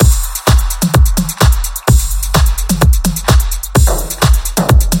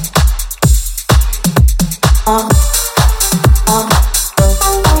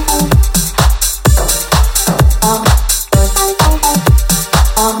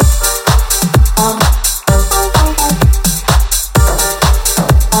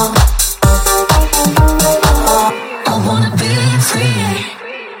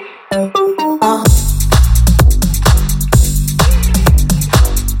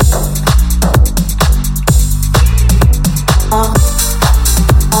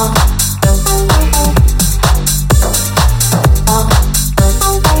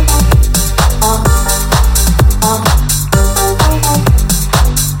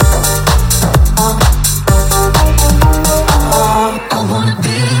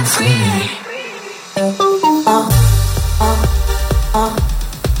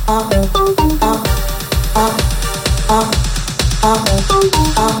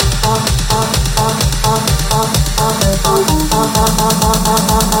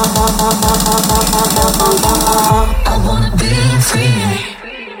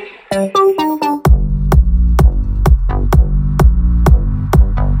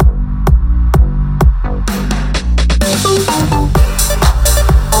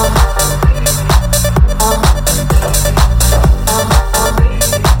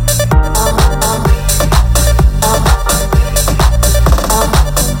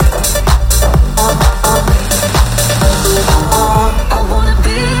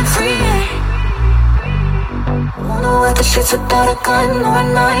house without a gun or a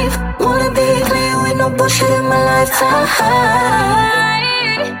knife. Wanna be clean with no bullshit in my lifetime.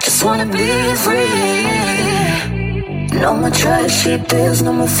 Just wanna be free. No more trash, shit deals,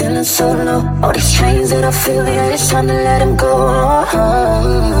 no more feeling so low. All these chains that I feel, yeah, it's time to let them go.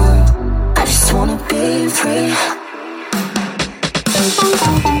 I just wanna be free.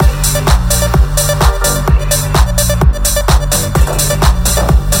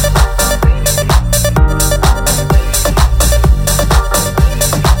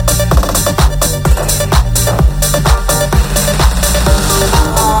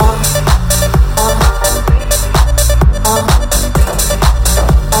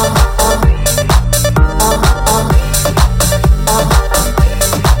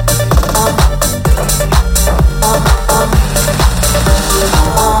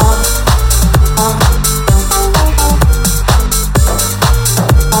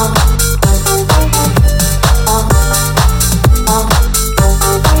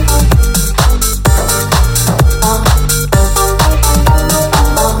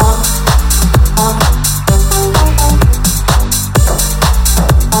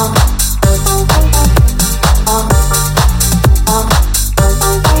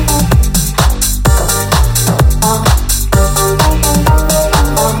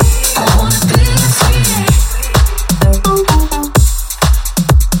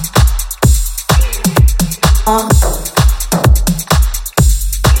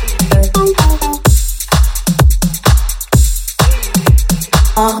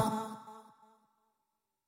 Uh.